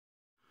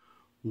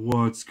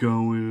What's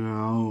going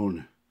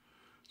on?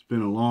 It's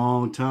been a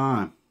long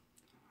time.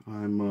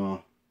 I'm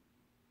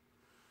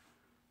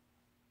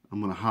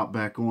gonna hop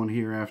back on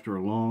here after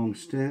a long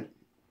stint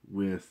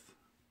with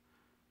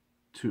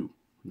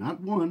not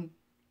one,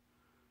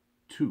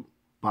 two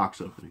box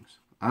openings.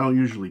 I don't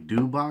usually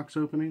do box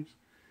openings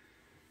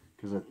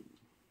because I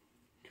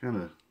kind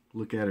of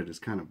look at it as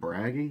kind of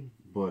bragging,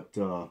 but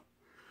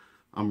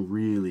I'm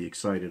really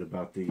excited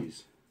about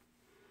these.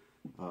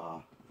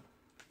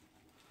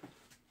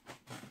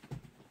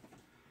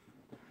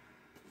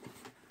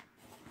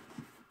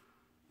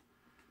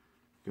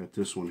 Got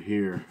this one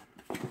here.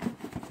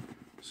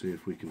 See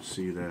if we can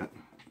see that.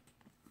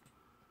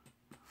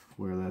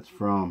 Where that's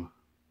from.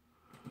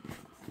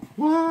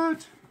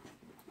 What?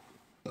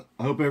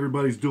 I hope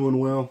everybody's doing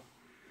well.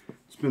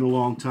 It's been a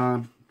long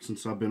time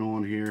since I've been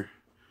on here.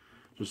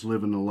 Just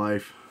living the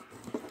life.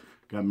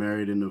 Got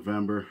married in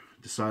November.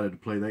 Decided to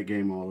play that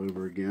game all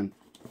over again.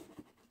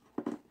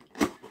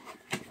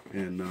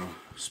 And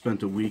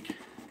spent a week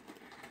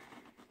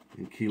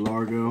in Key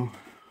Largo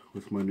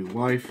with my new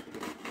wife.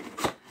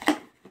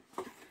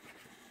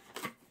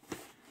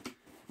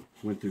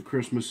 Went through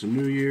Christmas and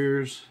New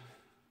Year's,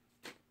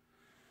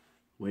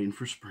 waiting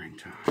for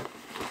springtime.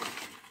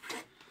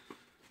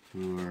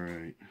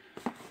 Alright.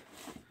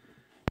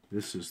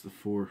 This is the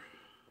four.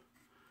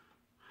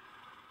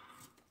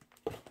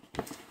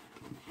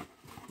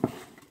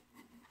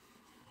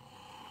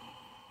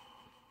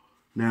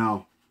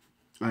 Now,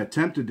 I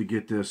attempted to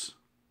get this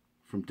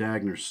from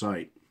Dagner's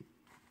site,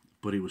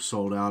 but he was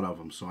sold out of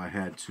them, so I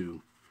had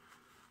to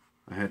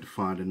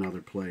find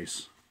another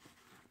place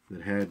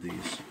that had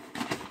these,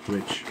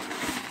 which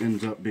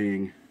ends up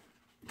being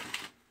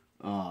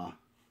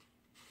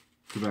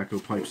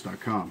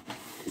tobaccopipes.com.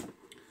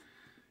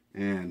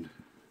 And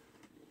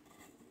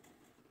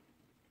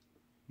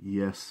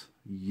yes,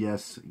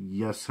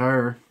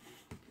 sir.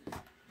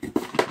 I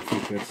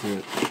think that's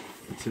it.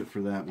 That's it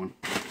for that one.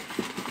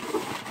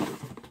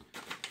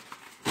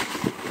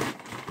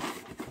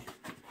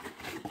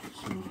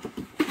 So,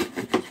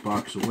 put this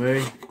box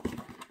away.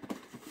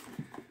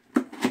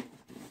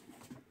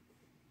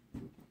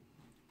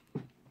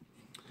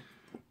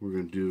 We're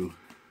going to do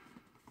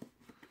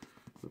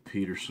the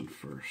Peterson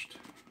first.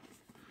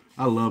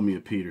 I love me a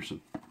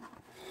Peterson.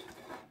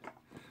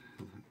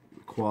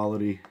 The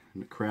quality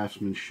and the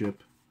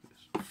craftsmanship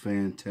is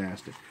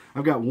fantastic.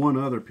 I've got one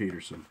other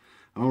Peterson.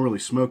 I don't really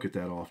smoke it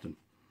that often.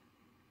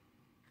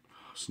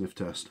 Sniff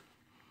test.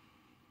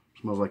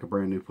 Smells like a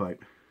brand new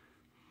pipe.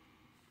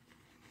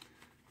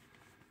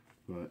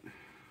 But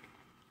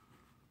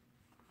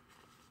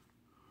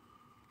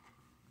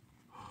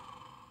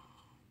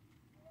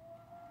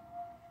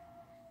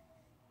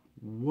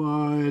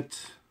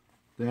what?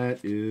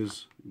 That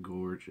is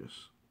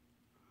gorgeous.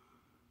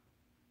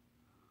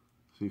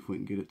 See if we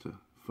can get it to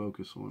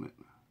focus on it.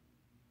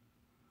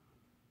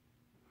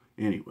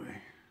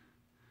 Anyway,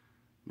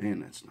 man,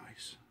 that's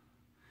nice.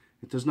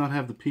 It does not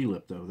have the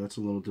P-lip though. That's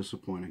a little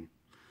disappointing,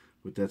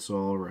 but that's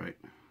all right.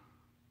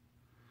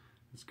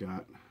 It's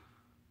got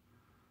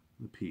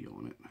the P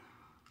on it.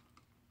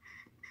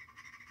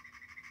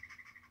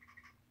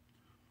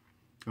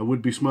 I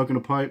would be smoking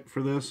a pipe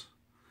for this,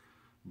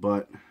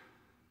 but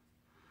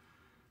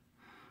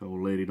the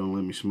old lady don't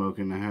let me smoke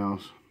in the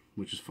house,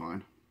 which is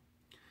fine.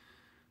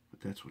 But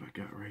that's what I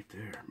got right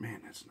there. Man,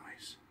 that's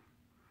nice.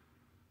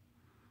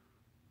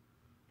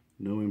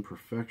 No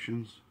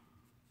imperfections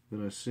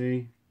that I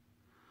see.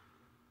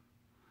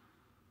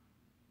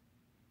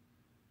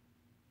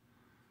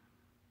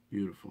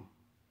 Beautiful.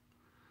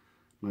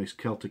 Nice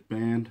Celtic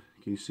band.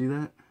 Can you see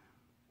that?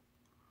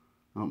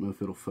 I don't know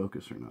if it'll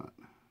focus or not.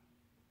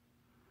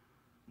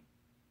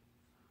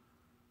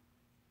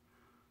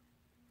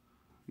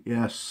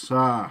 Yes,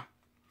 I'm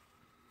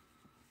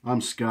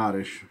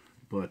Scottish,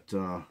 but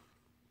I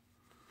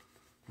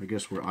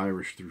guess we're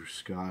Irish through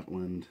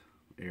Scotland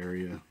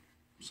area,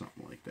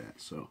 something like that.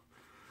 So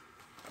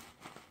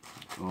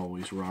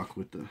always rock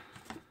with the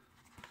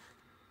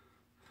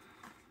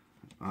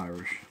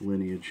Irish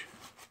lineage.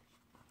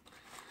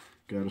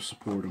 Gotta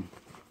support them.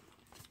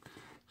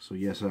 So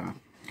yes, I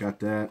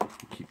got that.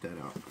 Keep that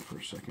out for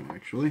a second,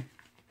 actually.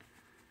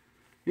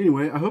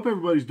 Anyway, I hope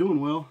everybody's doing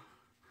well.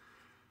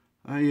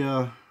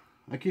 I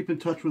keep in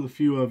touch with a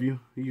few of you.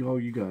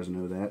 You guys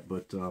know that,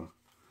 but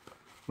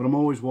I'm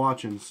always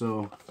watching.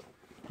 So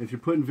if you're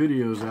putting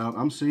videos out,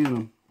 I'm seeing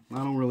them. I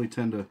don't really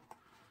tend to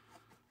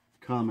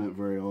comment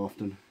very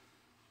often.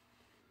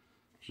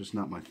 It's just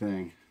not my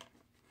thing.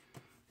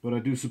 But I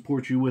do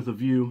support you with a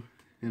view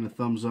and a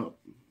thumbs up.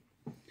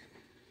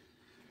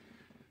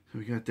 So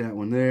we got that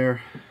one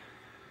there.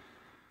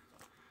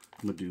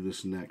 I'm gonna do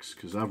this next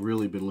because I've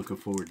really been looking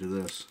forward to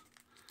this.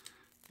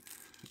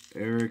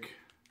 Eric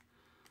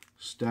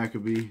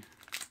Stackaby,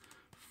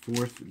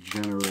 4th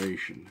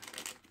generation.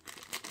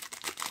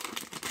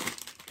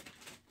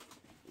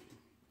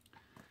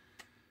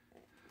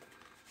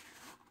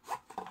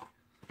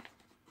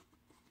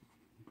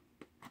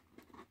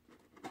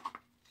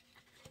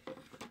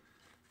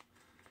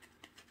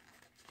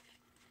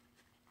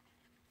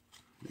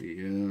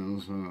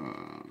 Yes.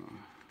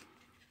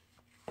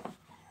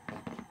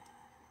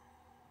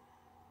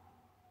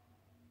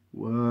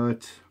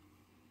 What?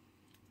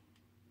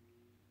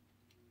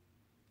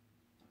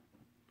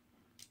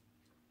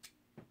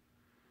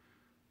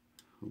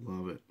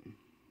 Love it.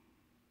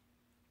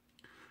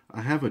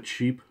 I have a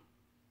cheap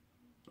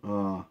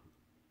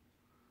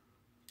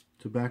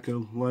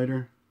tobacco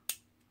lighter,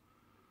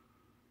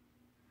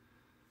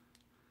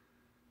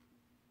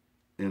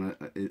 and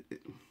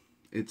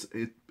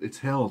it's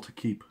hell to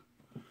keep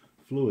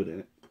fluid in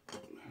it,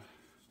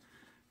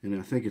 and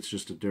I think it's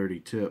just a dirty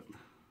tip.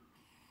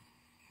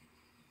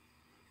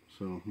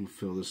 So I'm gonna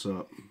fill this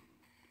up,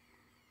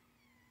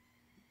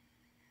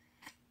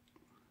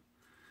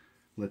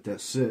 let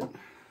that sit.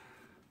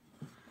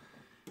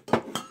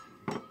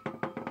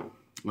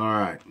 All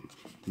right,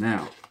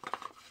 now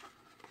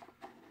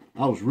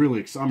I'm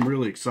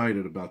really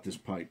excited about this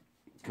pipe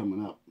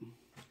coming up,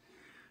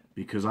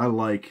 because I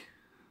like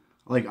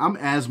I'm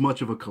as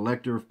much of a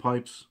collector of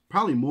pipes,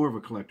 probably more of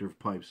a collector of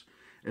pipes,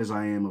 as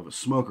I am of a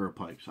smoker of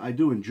pipes. I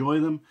do enjoy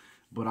them,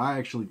 but I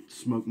actually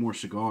smoke more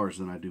cigars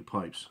than I do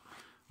pipes,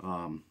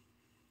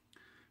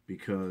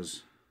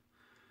 because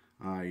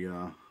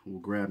I will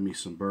grab me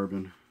some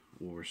bourbon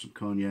or some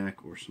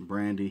cognac or some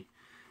brandy,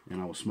 and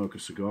I will smoke a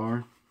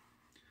cigar.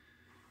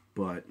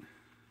 But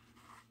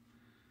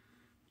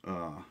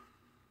I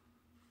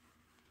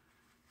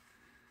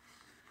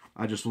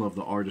just love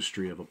the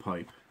artistry of a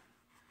pipe.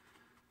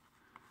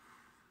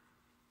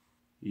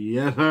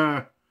 Yes,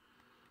 sir.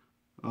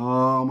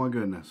 Oh my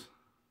goodness.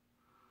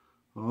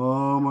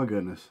 Oh my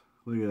goodness.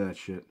 Look at that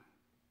shit.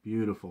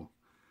 Beautiful.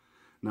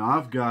 Now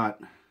I've got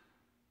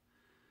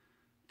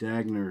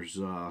Dagner's,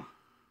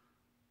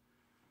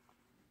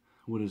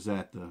 what is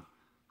that? The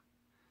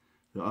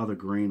other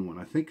green one.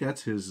 I think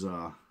that's his,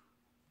 that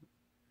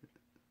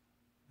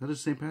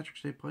is St.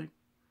 Patrick's Day pipe?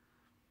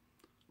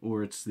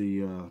 Or it's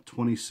the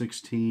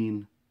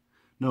 2016...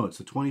 No, it's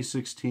the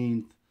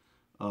 2016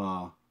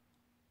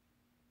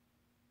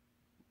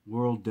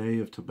 World Day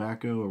of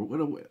Tobacco, or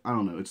what? I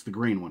don't know. It's the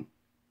green one.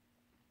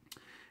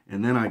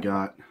 And then I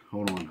got...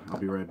 Hold on, I'll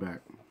be right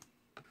back.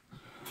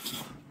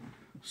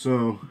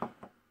 So,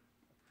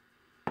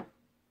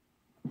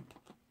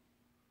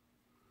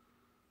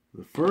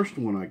 the first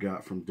one I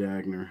got from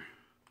Dagner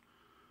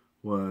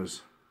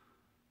was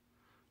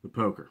the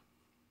Poker,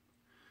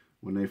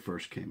 when they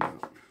first came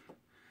out.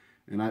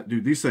 And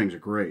dude, these things are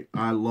great.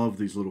 I love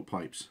these little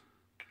pipes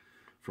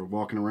for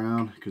walking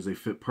around because they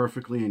fit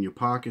perfectly in your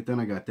pocket. Then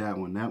I got that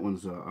one. That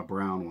one's a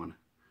brown one.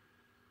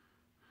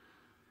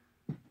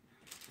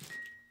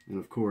 And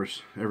of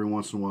course, every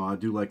once in a while, I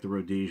do like the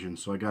Rhodesian,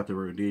 so I got the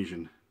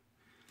Rhodesian.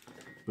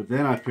 But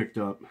then I picked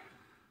up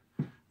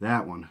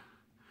that one,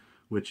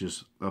 which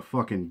is a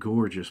fucking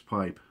gorgeous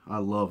pipe. I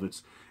love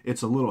it.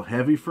 It's a little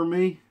heavy for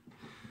me,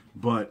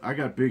 but I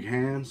got big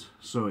hands,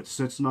 so it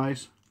sits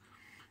nice,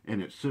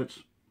 and it sits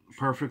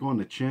perfect on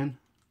the chin.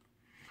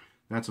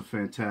 That's a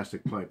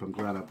fantastic pipe. I'm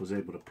glad I was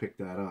able to pick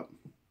that up.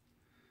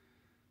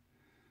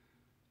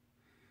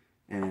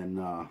 And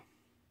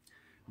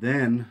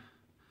then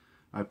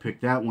I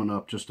picked that one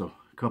up just a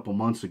couple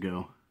months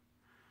ago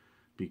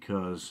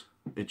because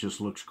it just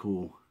looks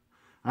cool.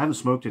 I haven't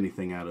smoked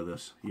anything out of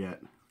this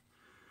yet,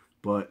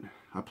 but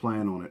I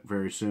plan on it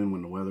very soon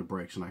when the weather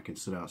breaks and I can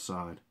sit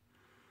outside,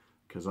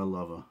 because I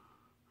love a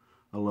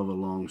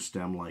long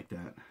stem like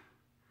that.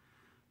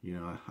 You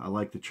know, I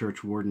like the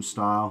Church Warden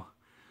style.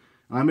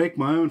 And I make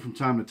my own from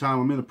time to time.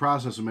 I'm in the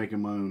process of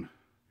making my own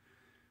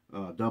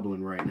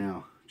Dublin right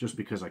now, just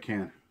because I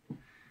can.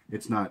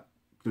 It's not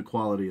the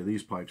quality of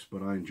these pipes,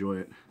 but I enjoy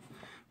it.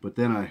 But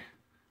then I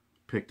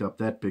picked up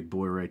that big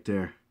boy right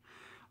there.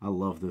 I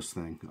love this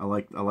thing. I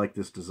like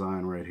this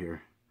design right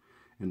here.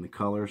 And the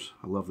colors.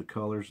 I love the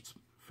colors. It's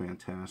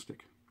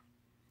fantastic.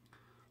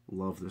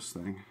 Love this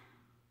thing.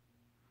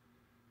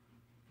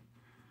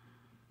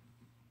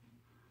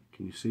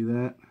 Can you see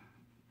that?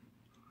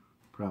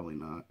 Probably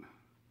not.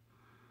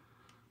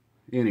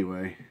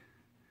 Anyway,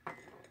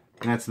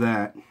 that's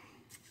that.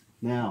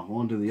 Now,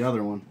 on to the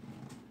other one,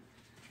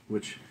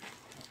 which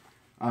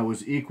I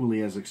was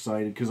equally as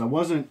excited, because I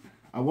wasn't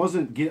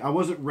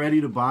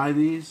ready to buy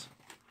these,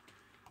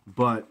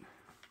 but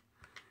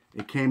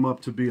it came up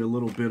to be a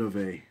little bit of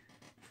a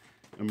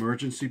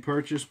emergency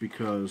purchase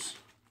because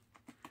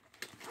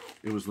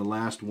it was the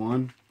last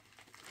one,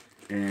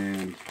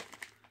 and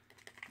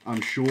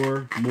I'm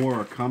sure more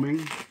are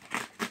coming,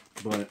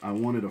 but I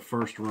wanted a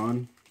first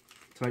run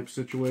type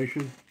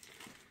situation,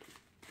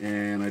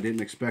 and I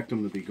didn't expect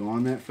them to be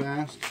gone that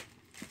fast,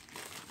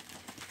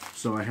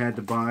 so I had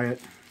to buy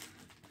it.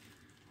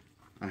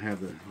 I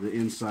have the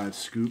inside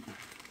scoop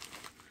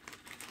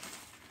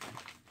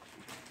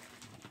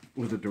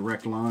with a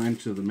direct line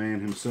to the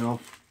man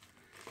himself,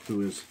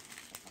 who is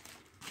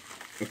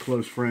a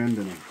close friend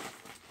and a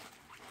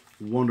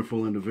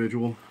wonderful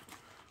individual.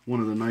 One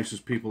of the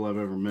nicest people I've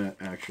ever met,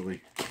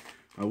 actually.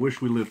 I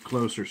wish we lived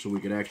closer so we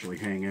could actually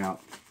hang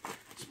out,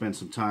 spend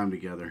some time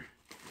together,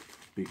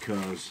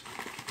 because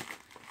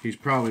he's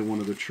probably one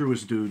of the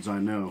truest dudes I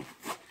know.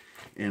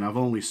 And I've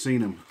only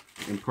seen him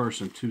in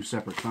person 2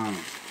 separate times.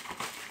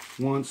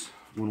 Once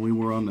when we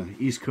were on the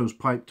East Coast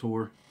Pipe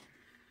Tour,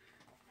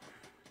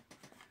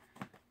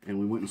 and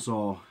we went and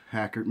saw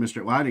Hackert.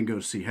 Well, I didn't go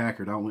to see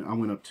Hackert. I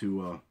went up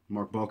to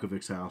Mark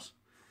Balkovich's house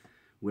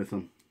with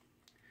him,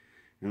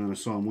 and then I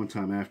saw him one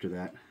time after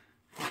that.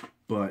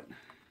 But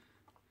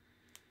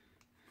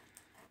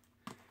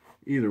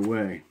either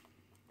way,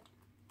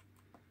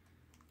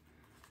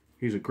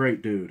 he's a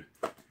great dude.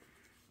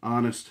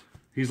 Honest.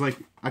 He's like,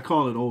 I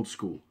call it old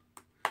school.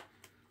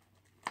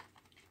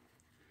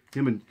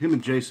 Him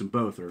and Jason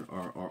both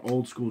are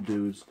old school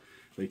dudes.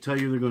 They tell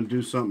you they're going to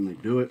do something,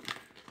 they do it.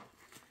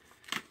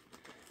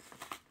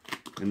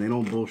 And they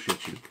don't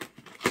bullshit you.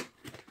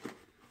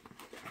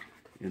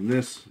 And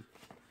this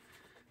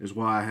is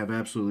why I have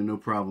absolutely no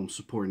problem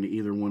supporting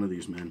either one of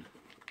these men.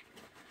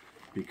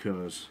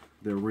 Because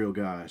they're real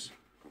guys.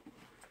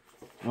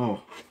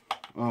 Oh,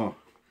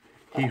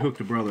 he hooked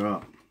a brother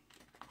up.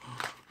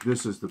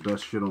 This is the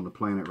best shit on the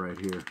planet right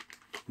here.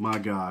 My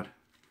God.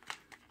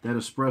 That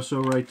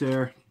espresso right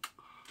there.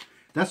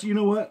 That's, you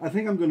know what? I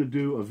think I'm going to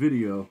do a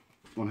video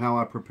on how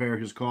I prepare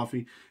his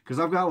coffee. Because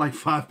I've got like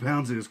 5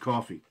 pounds of his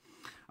coffee.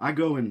 I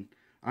go and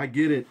I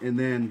get it, and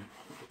then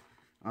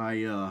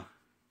I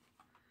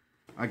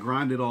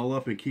grind it all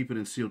up and keep it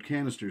in sealed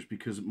canisters,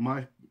 because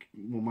my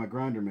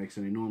grinder makes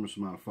an enormous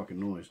amount of fucking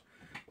noise.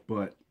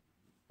 But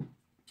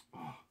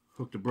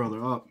hooked a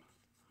brother up.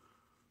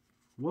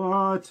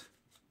 What?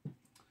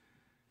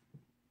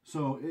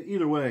 So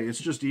either way, it's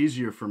just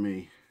easier for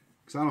me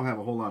because I don't have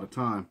a whole lot of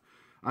time.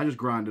 I just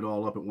grind it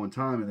all up at one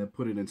time and then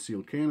put it in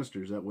sealed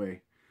canisters. That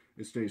way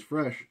it stays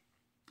fresh.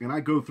 And I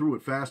go through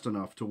it fast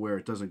enough to where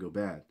it doesn't go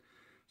bad.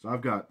 So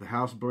I've got the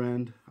house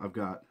blend, I've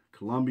got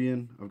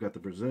Colombian, I've got the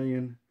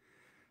Brazilian,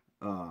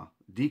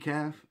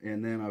 decaf,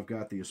 and then I've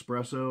got the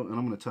espresso. And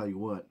I'm going to tell you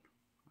what,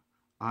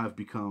 I've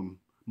become,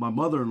 my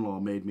mother-in-law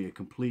made me a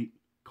complete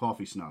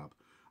coffee snob.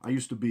 I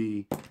used to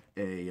be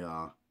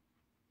a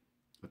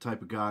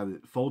type of guy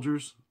that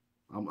Folgers,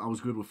 I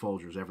was good with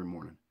Folgers every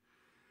morning.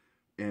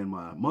 And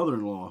my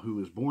mother-in-law, who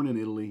was born in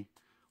Italy,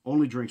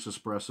 only drinks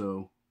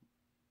espresso,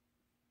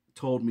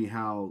 told me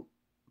how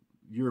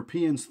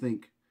Europeans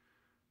think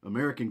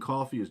American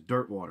coffee is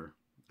dirt water.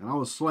 And I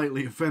was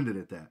slightly offended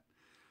at that.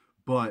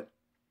 But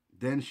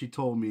then she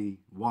told me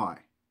why,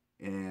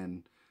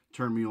 and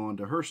turned me on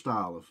to her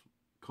style of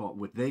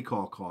what they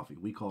call coffee.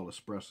 We call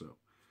espresso.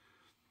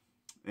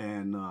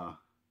 And I'm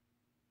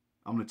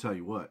going to tell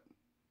you what.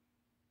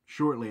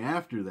 Shortly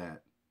after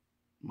that,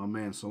 my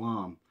man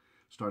Salam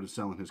started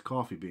selling his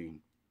coffee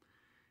bean.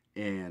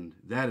 And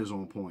that is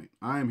on point.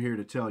 I am here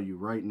to tell you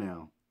right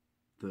now,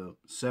 the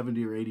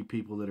 70 or 80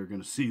 people that are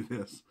going to see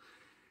this,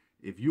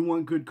 if you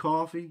want good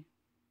coffee,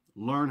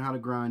 learn how to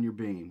grind your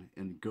bean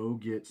and go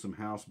get some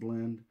house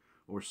blend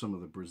or some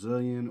of the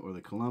Brazilian or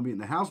the Colombian.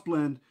 The house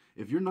blend,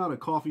 if you're not a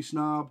coffee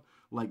snob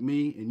like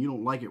me and you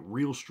don't like it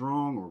real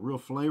strong or real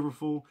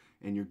flavorful,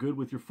 and you're good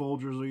with your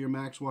Folgers or your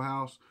Maxwell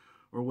House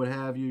or what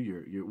have you,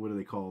 your what do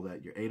they call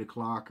that, your 8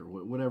 o'clock or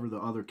whatever the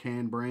other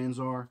canned brands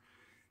are,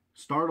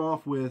 start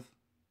off with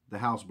the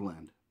house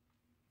blend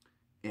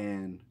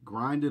and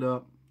grind it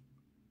up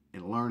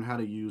and learn how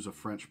to use a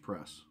French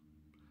press.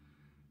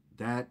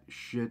 That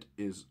shit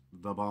is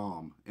the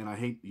bomb. And I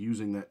hate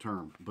using that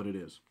term, but it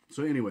is.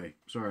 So anyway,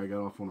 sorry I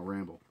got off on a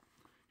ramble.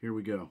 Here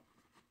we go.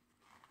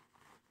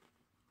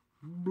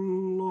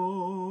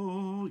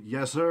 Blah.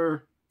 Yes,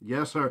 sir.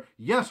 Yes, sir.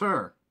 Yes,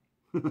 sir.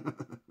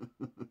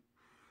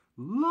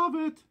 Love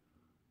it.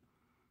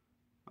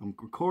 I'm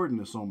recording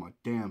this on my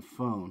damn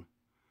phone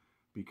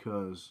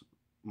because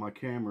my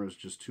camera is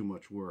just too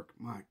much work.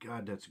 My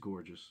God, that's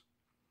gorgeous.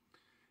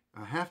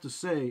 I have to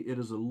say, it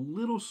is a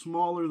little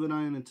smaller than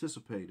I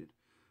anticipated,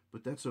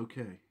 but that's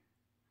okay.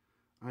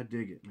 I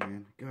dig it,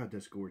 man. God,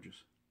 that's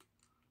gorgeous.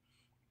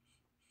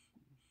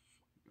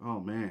 Oh,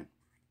 man.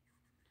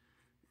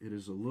 It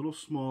is a little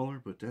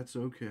smaller, but that's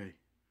okay.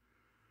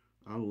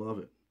 I love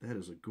it. That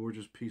is a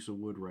gorgeous piece of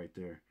wood right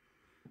there.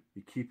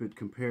 You keep it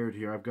compared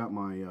here. I've got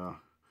my,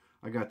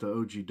 I got the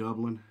OG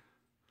Dublin,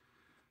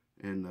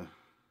 and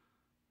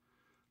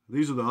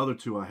these are the other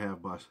two I have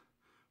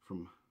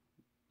from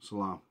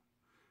Salam.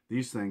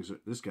 These things,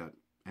 this got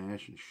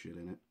ash and shit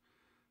in it.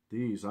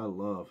 These I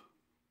love.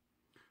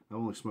 I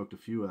only smoked a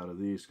few out of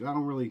these. I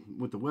don't really,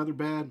 with the weather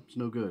bad, it's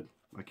no good.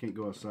 I can't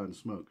go outside and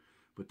smoke.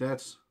 But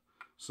that's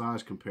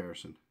size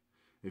comparison,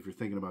 if you're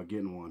thinking about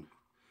getting one.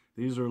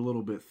 These are a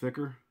little bit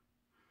thicker,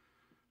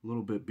 a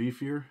little bit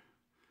beefier.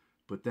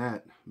 But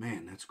that,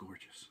 man, that's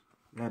gorgeous.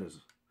 That is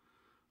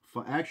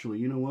fun. Actually,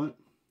 you know what?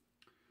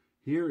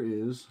 Here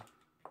is...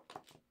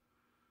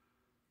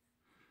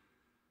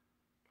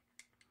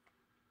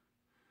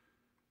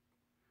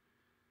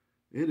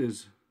 It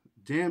is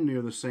damn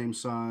near the same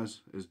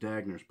size as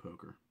Dagner's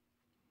poker.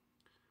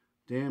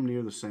 Damn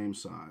near the same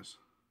size.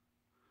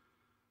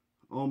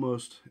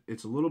 Almost,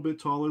 it's a little bit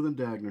taller than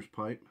Dagner's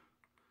pipe.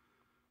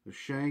 The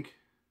shank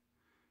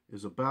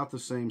is about the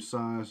same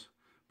size,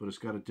 but it's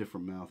got a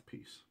different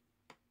mouthpiece.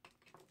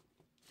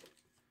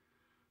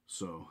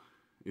 So,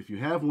 if you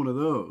have one of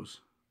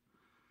those,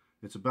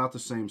 It's about the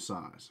same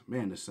size.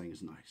 Man, this thing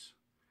is nice.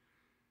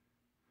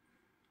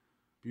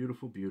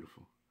 Beautiful,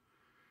 beautiful.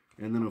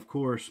 And then, of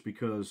course,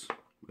 because,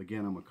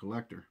 again, I'm a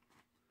collector,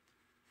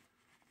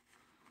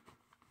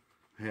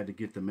 I had to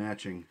get the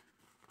matching.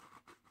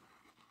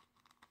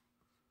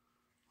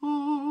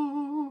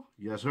 Oh,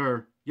 yes,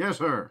 sir. Yes,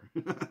 sir.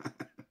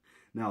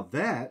 Now,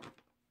 that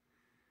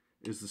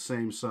is the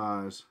same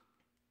size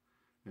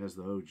as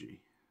the OG.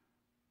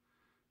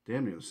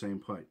 Damn near the same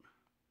pipe,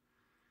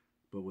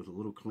 but with a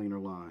little cleaner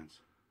lines,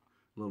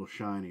 a little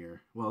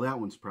shinier. Well, that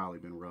one's probably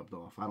been rubbed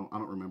off. I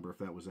don't remember if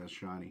that was as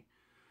shiny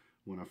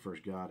when I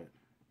first got it,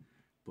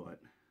 but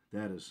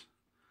that is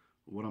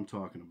what I'm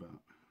talking about.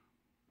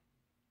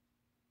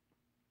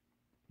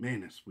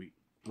 Man, that's sweet.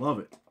 Love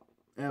it.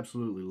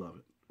 Absolutely love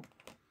it.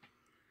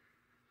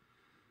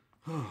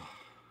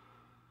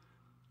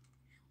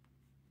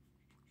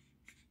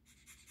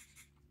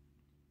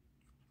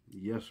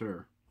 Yes,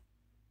 sir.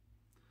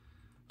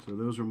 So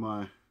those are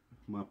my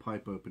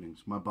pipe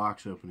openings, my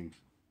box openings.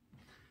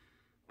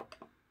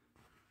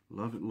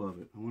 Love it, love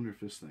it. I wonder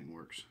if this thing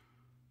works.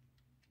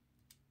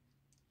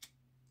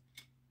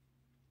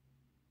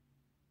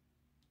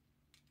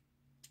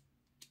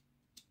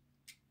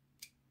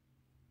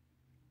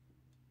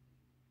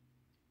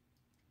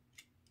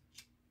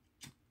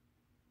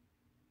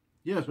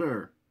 Yes,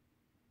 sir.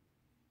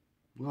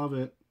 Love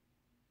it.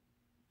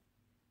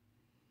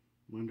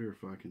 Wonder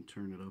if I can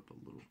turn it up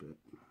a little bit.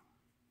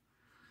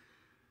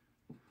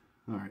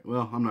 Alright,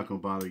 well, I'm not going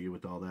to bother you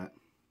with all that.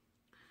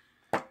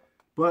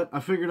 But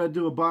I figured I'd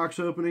do a box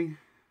opening.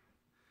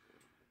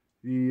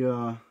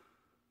 I'm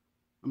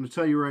going to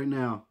tell you right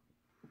now,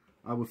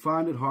 I would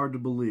find it hard to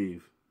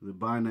believe that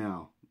by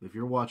now, if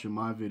you're watching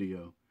my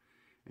video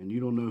and you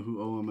don't know who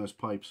OMS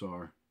Pipes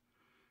are,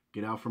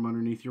 get out from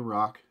underneath your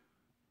rock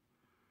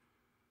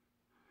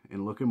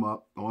and look him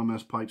up,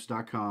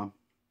 omspipes.com.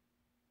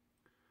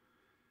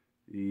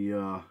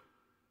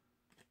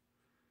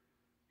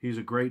 He's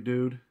a great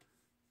dude.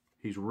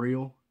 He's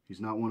real. He's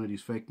not one of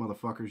these fake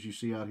motherfuckers you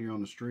see out here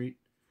on the street.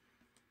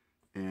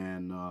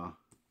 And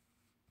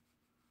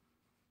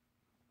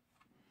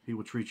he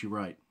will treat you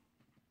right.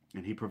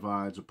 And he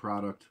provides a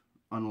product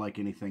unlike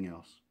anything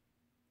else.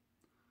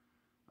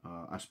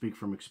 I speak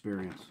from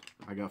experience.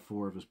 I got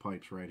 4 of his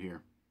pipes right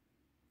here.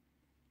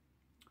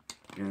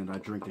 And I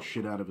drink the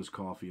shit out of his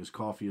coffee. His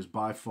coffee is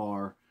by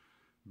far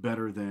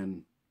better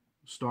than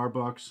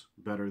Starbucks,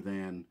 better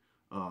than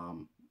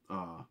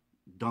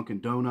Dunkin'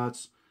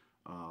 Donuts.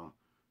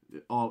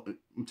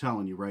 I'm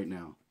telling you right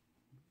now,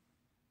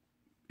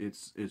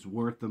 it's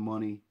worth the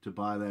money to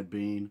buy that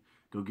bean.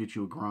 Go get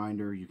you a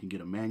grinder. You can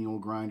get a manual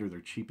grinder. They're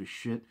cheap as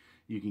shit.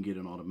 You can get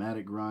an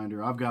automatic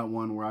grinder. I've got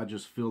one where I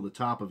just fill the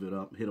top of it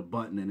up, hit a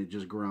button, and it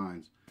just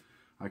grinds.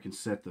 I can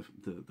set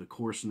the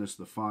coarseness,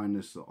 the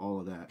fineness, all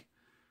of that.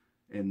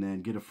 And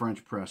then get a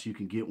French press. You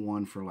can get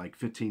one for like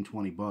 15,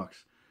 20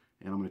 bucks.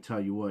 And I'm going to tell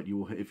you what,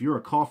 if you're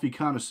a coffee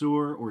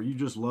connoisseur or you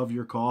just love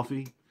your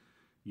coffee,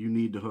 you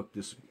need to hook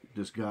this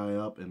guy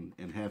up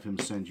and have him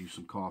send you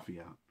some coffee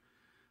out.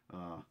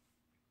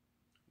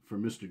 For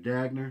Mr.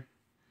 Dagner,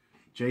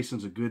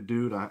 Jason's a good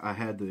dude. I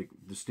had the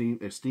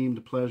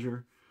esteemed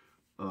pleasure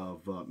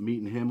of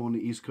meeting him on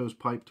the East Coast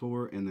Pipe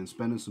Tour and then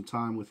spending some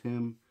time with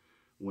him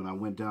when I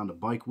went down to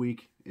Bike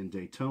Week in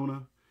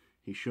Daytona.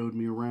 He showed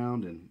me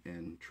around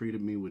and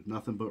treated me with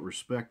nothing but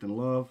respect and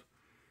love.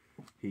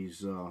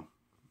 He's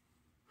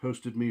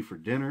hosted me for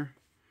dinner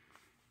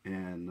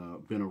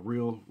and been a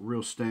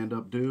real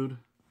stand-up dude.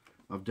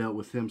 I've dealt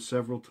with him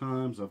several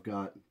times. I've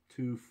got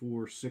 2,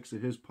 4, 6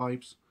 of his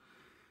pipes.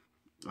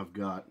 I've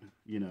got,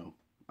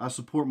 I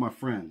support my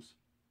friends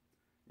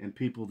and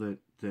people that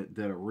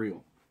are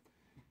real.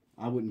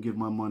 I wouldn't give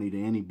my money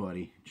to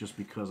anybody just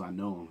because I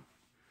know them.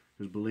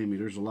 Because believe me,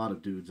 there's a lot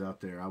of dudes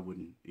out there I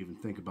wouldn't even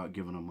think about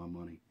giving them my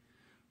money.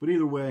 But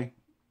either way,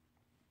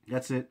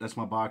 that's it. That's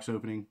my box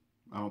opening.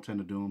 I don't tend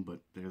to do them, but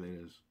there it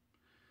is.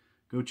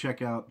 Go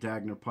check out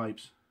Dagner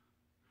Pipes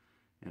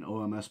and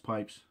OMS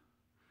Pipes.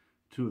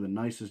 2 of the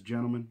nicest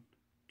gentlemen,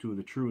 2 of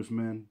the truest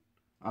men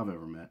I've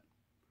ever met.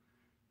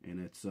 And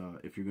it's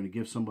if you're going to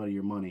give somebody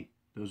your money,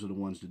 those are the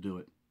ones to do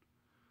it.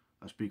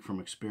 I speak from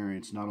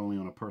experience, not only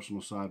on a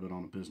personal side, but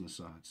on a business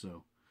side.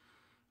 So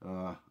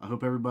I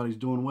hope everybody's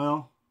doing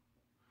well.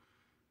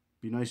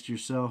 Be nice to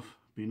yourself.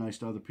 Be nice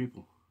to other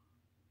people.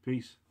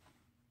 Peace.